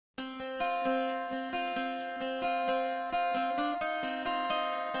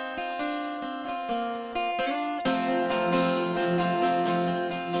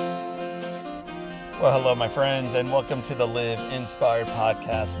Well, hello, my friends, and welcome to the Live Inspired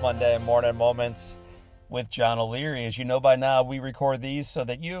Podcast, Monday Morning Moments with John O'Leary. As you know by now, we record these so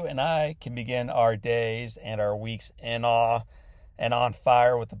that you and I can begin our days and our weeks in awe and on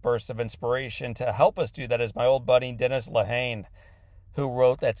fire with a burst of inspiration. To help us do that is my old buddy, Dennis Lahane, who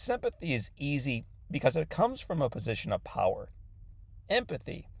wrote that sympathy is easy because it comes from a position of power.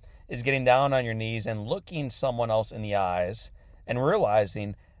 Empathy is getting down on your knees and looking someone else in the eyes and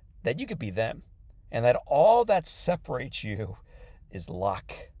realizing that you could be them, and that all that separates you is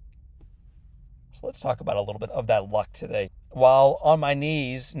luck. So let's talk about a little bit of that luck today. While on my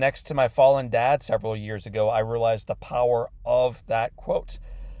knees next to my fallen dad several years ago, I realized the power of that quote.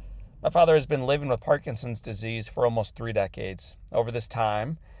 My father has been living with Parkinson's disease for almost 3 decades. Over this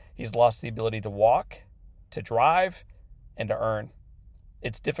time, he's lost the ability to walk, to drive, and to earn.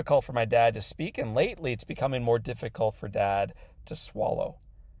 It's difficult for my dad to speak, and lately it's becoming more difficult for Dad to swallow.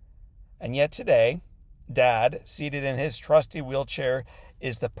 And yet today, Dad, seated in his trusty wheelchair,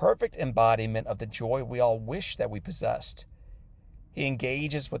 is the perfect embodiment of the joy we all wish that we possessed. He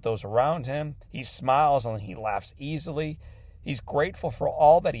engages with those around him, he smiles and he laughs easily, he's grateful for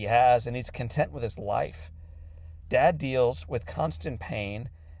all that he has, and he's content with his life. Dad deals with constant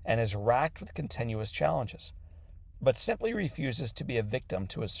pain and is racked with continuous challenges, but simply refuses to be a victim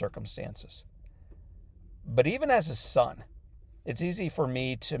to his circumstances. But even as his son, it's easy for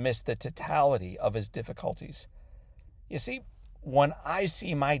me to miss the totality of his difficulties. You see, when I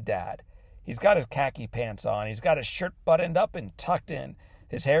see my dad, he's got his khaki pants on, he's got his shirt buttoned up and tucked in,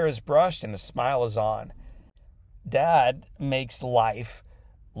 his hair is brushed and his smile is on. Dad makes life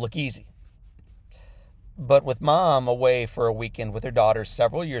look easy. But with Mom away for a weekend with her daughter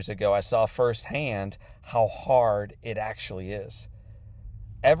several years ago, I saw firsthand how hard it actually is.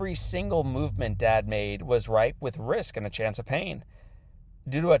 Every single movement Dad made was ripe with risk and a chance of pain.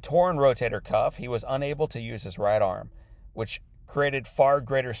 Due to a torn rotator cuff, he was unable to use his right arm, which created far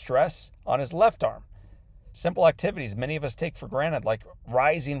greater stress on his left arm. Simple activities many of us take for granted, like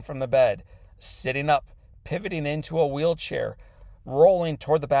rising from the bed, sitting up, pivoting into a wheelchair, rolling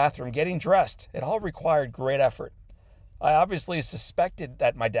toward the bathroom, getting dressed. It all required great effort. I obviously suspected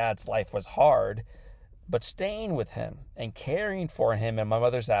that my dad's life was hard, but staying with him and caring for him in my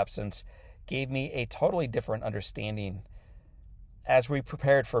mother's absence gave me a totally different understanding. As we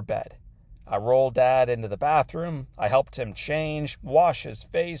prepared for bed, I rolled Dad into the bathroom. I helped him change, wash his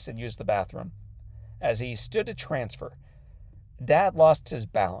face, and use the bathroom. As he stood to transfer, Dad lost his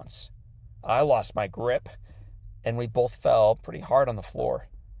balance. I lost my grip, and we both fell pretty hard on the floor.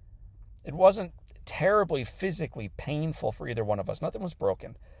 It wasn't terribly physically painful for either one of us. Nothing was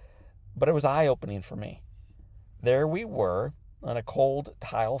broken, but it was eye-opening for me. There we were on a cold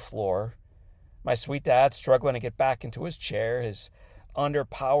tile floor, my sweet dad struggling to get back into his chair, his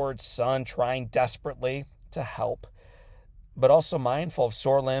underpowered son trying desperately to help, but also mindful of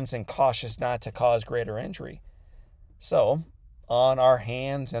sore limbs and cautious not to cause greater injury. So, on our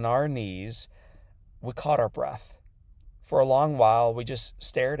hands and our knees, we caught our breath. For a long while, we just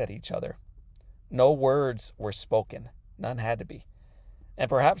stared at each other. No words were spoken. None had to be. And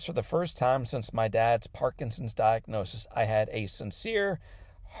perhaps for the first time since my dad's Parkinson's diagnosis, I had a sincere,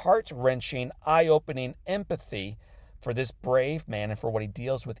 heart-wrenching, eye-opening empathy for this brave man and for what he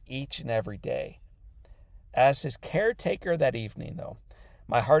deals with each and every day. As his caretaker that evening, though,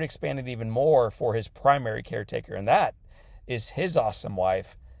 my heart expanded even more for his primary caretaker, and that is his awesome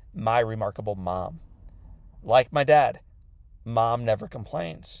wife, my remarkable mom. Like my dad, Mom never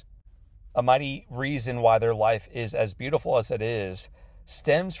complains. A mighty reason why their life is as beautiful as it is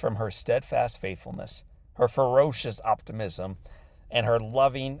stems from her steadfast faithfulness, her ferocious optimism, and her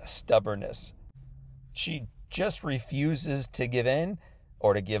loving stubbornness. She just refuses to give in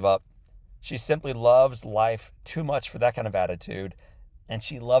or to give up. She simply loves life too much for that kind of attitude, and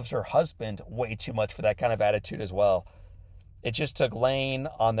she loves her husband way too much for that kind of attitude as well. It just took laying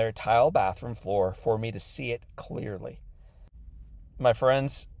on their tile bathroom floor for me to see it clearly. My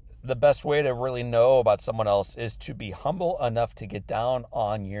friends, the best way to really know about someone else is to be humble enough to get down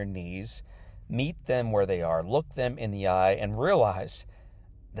on your knees, meet them where they are, look them in the eye, and realize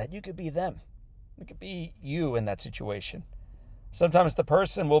that you could be them. It could be you in that situation. Sometimes the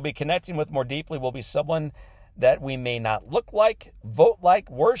person we'll be connecting with more deeply will be someone that we may not look like, vote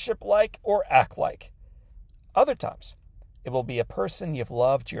like, worship like, or act like. Other times, it will be a person you've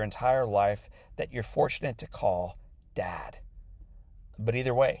loved your entire life that you're fortunate to call Dad. But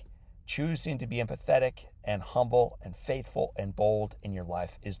either way, choosing to be empathetic and humble and faithful and bold in your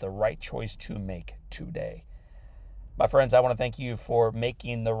life is the right choice to make today. My friends, I want to thank you for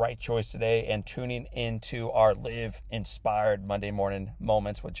making the right choice today and tuning into our Live Inspired Monday Morning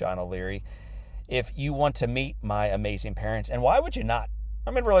Moments with John O'Leary. if you want to meet my amazing parents, and why would you not?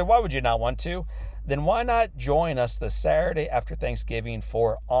 I mean, really, why would you not want to? Then why not join us the Saturday after Thanksgiving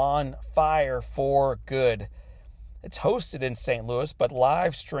for On Fire for Good? It's hosted in St. Louis, but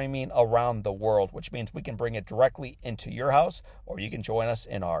live streaming around the world, which means we can bring it directly into your house, or you can join us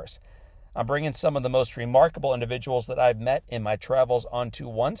in ours. I'm bringing some of the most remarkable individuals that I've met in my travels onto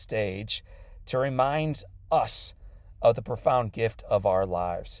one stage to remind us of the profound gift of our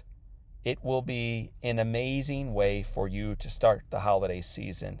lives. It will be an amazing way for you to start the holiday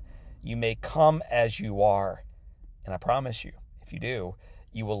season. You may come as you are, and I promise you, if you do,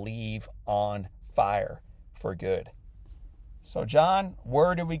 you will leave on fire for good. So, John,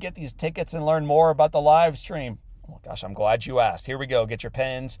 where do we get these tickets and learn more about the live stream? Oh, gosh, I'm glad you asked. Here we go. Get your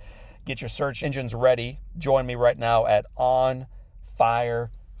pens, get your search engines ready. Join me right now at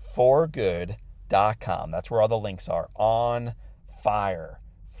onfireforgood.com. That's where all the links are.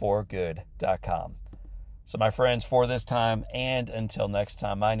 onfireforgood.com. So, my friends, for this time and until next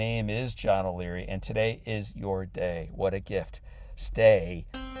time, my name is John O'Leary, and today is your day. What a gift. Stay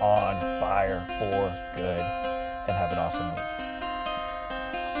on fire for good and have an awesome week.